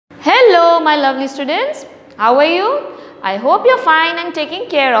my lovely students. How are you? I hope you're fine and taking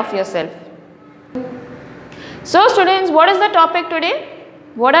care of yourself. So students, what is the topic today?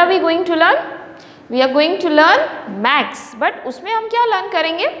 What are we going to learn? We are going to learn maths. But उसमें हम क्या learn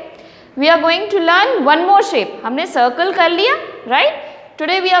करेंगे? We are going to learn one more shape. हमने circle कर लिया, right?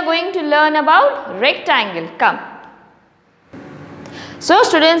 Today we are going to learn about rectangle. Come. So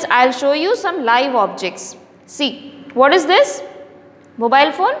students, I'll show you some live objects. See, what is this?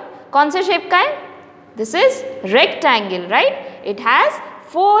 Mobile phone. कौन से shape का है? This is rectangle, right? It has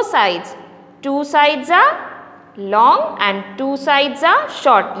 4 sides. 2 sides are long and 2 sides are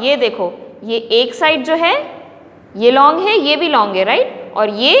short. ये देखो, ये एक side जो है ये long है, ये भी long है, right? और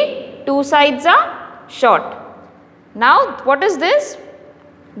ये 2 sides are short. Now what is this?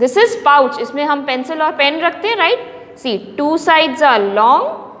 This is pouch. इसमें हम pencil और pen रखते हैं, right? See, 2 sides are long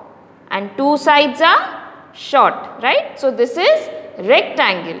and 2 sides are short, right? So this is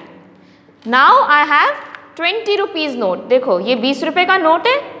rectangle. Now I have 20 rupees note. देखो, ये 20 रुपए का note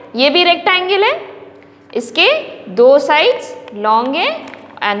है, ये भी rectangle है. इसके 2 sides long है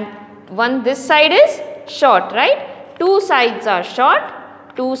and one this side is short, right? 2 sides are short,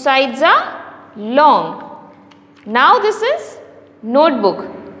 2 sides are long. Now this is notebook.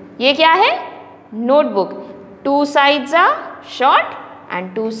 ये क्या है? Notebook. 2 sides are short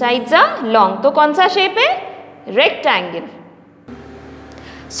and 2 sides are long. तो कौन सा shape है? Rectangle.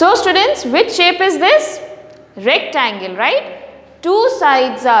 So students, which shape is this? Rectangle, right? 2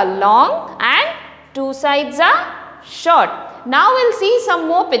 sides are long and 2 sides are short. Now we'll see some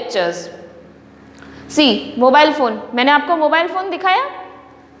more pictures. See, mobile phone. मैंने आपको mobile phone दिखाया.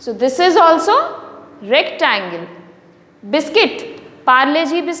 So this is also rectangle. Biscuit. Parle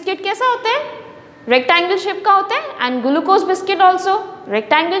G biscuit कैसा होता है? Rectangle shape का होता है. And glucose biscuit also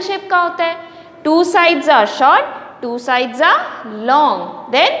rectangle shape का होता है. 2 sides are short, 2 sides are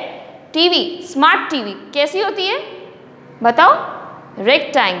long. Then TV, smart TV कैसी होती है? बताओ.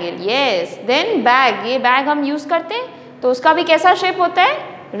 Rectangle, yes. Then bag, ये bag हम use करते हैं तो उसका भी कैसा shape होता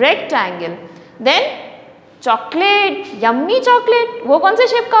है? Rectangle. Then chocolate, yummy chocolate, वो कौन से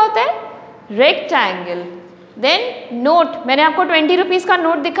shape का होता है? Rectangle. Then note, मैंने आपको 20 rupees का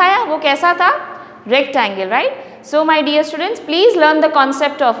note दिखाया, वो कैसा था? Rectangle, right? So my dear students, please learn the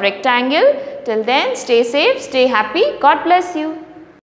concept of rectangle. Till then, stay safe, stay happy. God bless you.